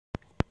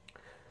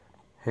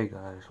Hey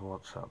guys,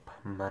 what's up?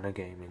 Mana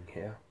Gaming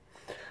here,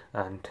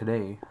 and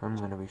today I'm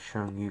going to be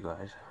showing you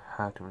guys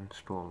how to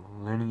install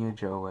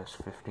Lineage OS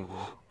 15,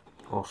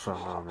 also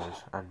known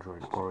as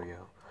Android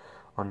Oreo,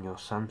 on your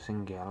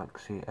Samsung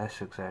Galaxy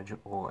S6 Edge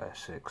or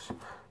S6.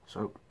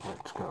 So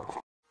let's go.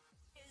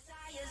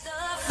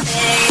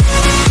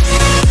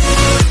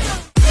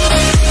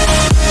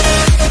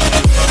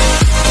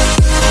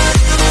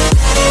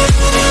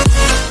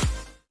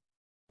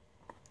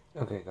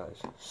 Okay guys,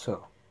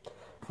 so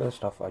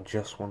first off, I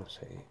just want to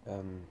say,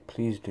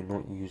 please do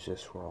not use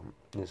this ROM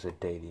as a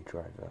daily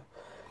driver.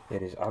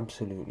 It is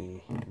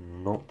absolutely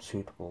not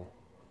suitable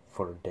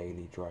for a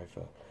daily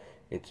driver.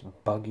 It's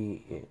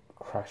buggy, it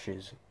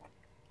crashes,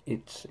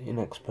 it's in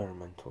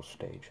experimental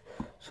stage.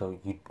 So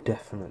you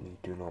definitely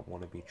do not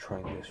want to be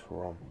trying this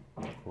ROM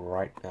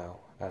right now,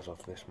 as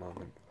of this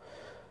moment.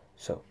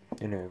 So,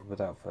 anyway,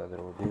 without further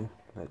ado,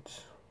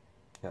 let's,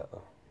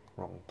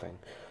 wrong thing.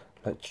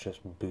 Let's just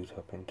boot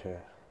up into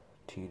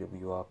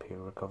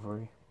TWRP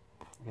recovery,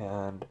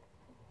 and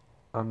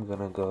I'm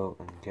gonna go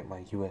and get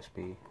my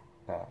USB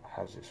that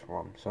has this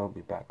ROM, so I'll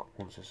be back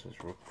once this is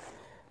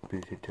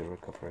booted to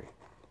recovery.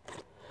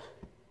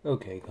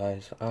 Okay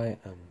guys, I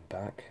am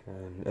back,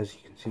 and as you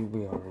can see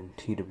we are in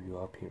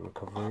TWRP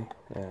recovery,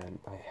 and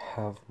I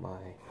have my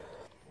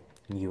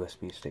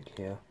USB stick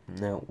here.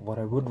 Now what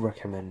I would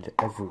recommend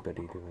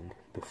everybody doing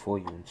before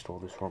you install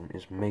this ROM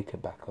is make a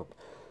backup.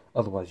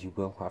 Otherwise you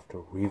will have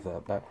to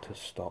revert back to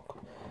stock,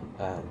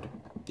 and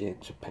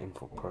it's a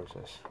painful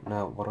process.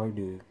 Now what I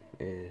do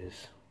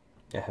is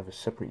I have a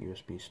separate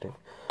USB stick,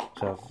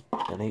 so I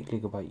have an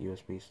 8GB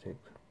USB stick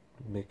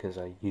because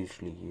I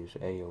usually use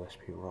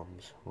AOSP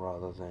ROMs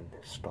rather than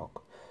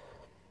stock.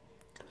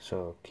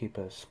 So keep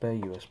a spare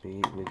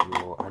USB with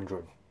your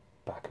Android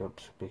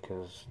backups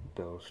because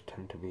those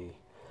tend to be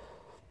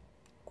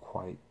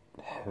quite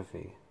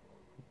heavy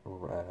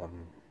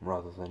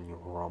rather than your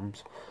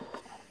ROMs.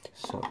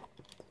 So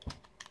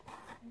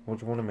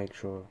what you want to make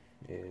sure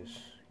is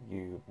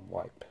you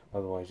wipe,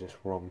 otherwise this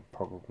ROM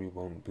probably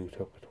won't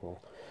boot up at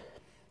all.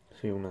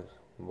 So you want to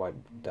wipe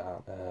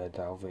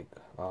Dalvik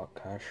Arc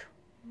Cache,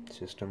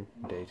 System,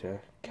 Data,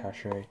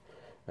 Cache,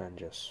 and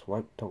just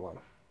swipe to wipe.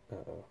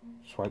 There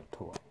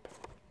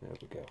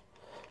we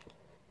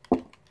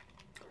go.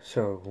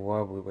 So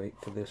while we wait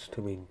for this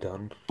to be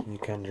done, you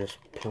can just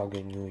plug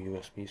in your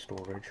USB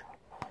storage,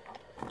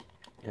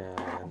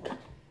 and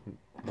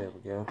there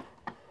we go.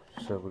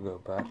 So we go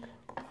back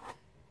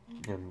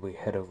and we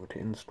head over to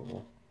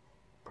install,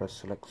 press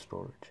select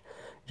storage.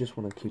 You just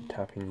want to keep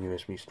tapping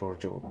USB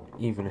storage, or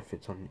even if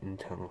it's on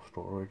internal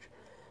storage,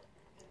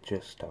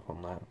 just tap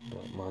on that,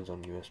 but mine's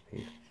on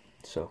USB.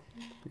 So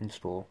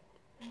install,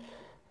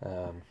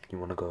 you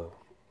want to go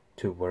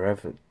to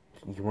wherever,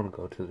 you want to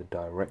go to the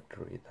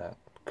directory that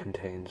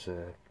contains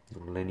a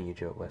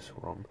Lineage OS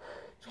ROM.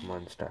 So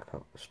mine's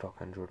stock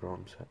Android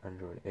ROMs,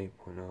 Android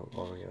 8.0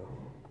 Oreo,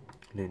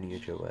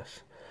 Lineage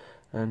OS,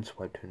 and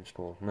swipe to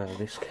install. Now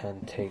this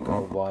can take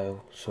a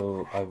while,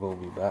 so I will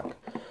be back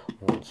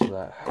once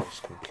that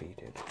has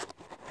completed.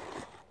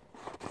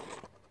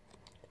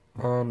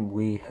 And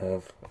we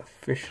have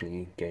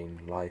officially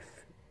gained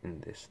life in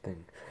this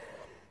thing.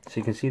 So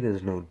you can see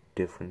there's no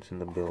difference in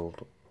the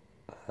build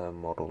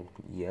model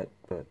yet,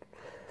 but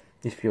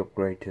if you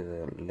upgrade to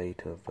the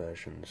later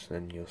versions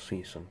then you'll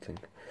see something.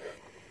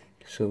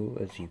 So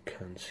as you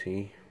can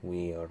see,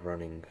 we are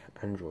running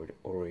Android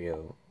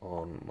Oreo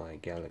on my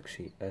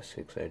Galaxy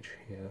S6 Edge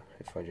here.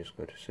 If I just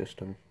go to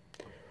System,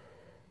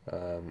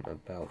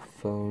 About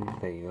Phone,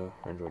 there you go,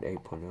 Android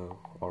 8.0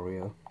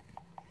 Oreo.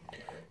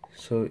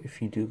 So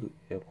if you do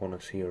want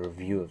to see a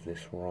review of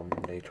this ROM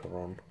later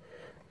on,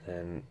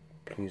 then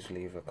please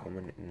leave a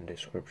comment in the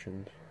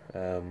description.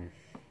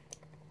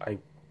 I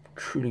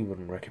truly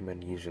wouldn't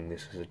recommend using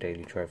this as a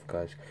daily driver,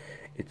 guys.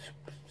 It's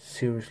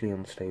seriously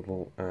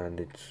unstable and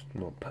it's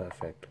not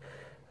perfect.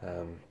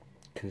 You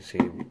can see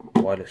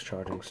wireless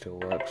charging still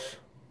works.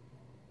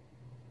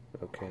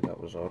 Okay, that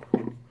was odd.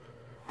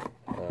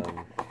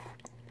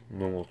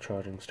 Normal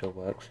charging still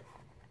works.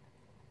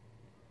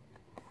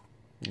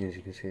 As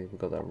you can see, we've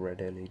got that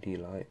red LED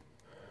light.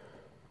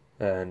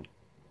 And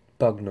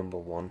bug number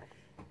 1,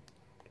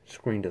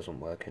 screen doesn't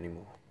work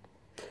anymore.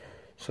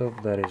 So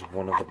that is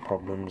one of the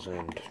problems,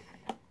 and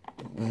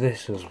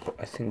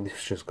I think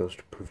this just goes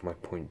to prove my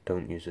point,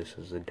 don't use this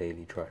as a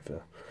daily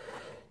driver.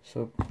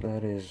 So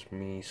that is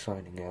me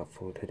signing out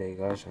for today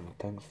guys, and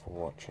thanks for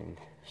watching.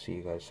 See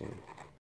you guys soon.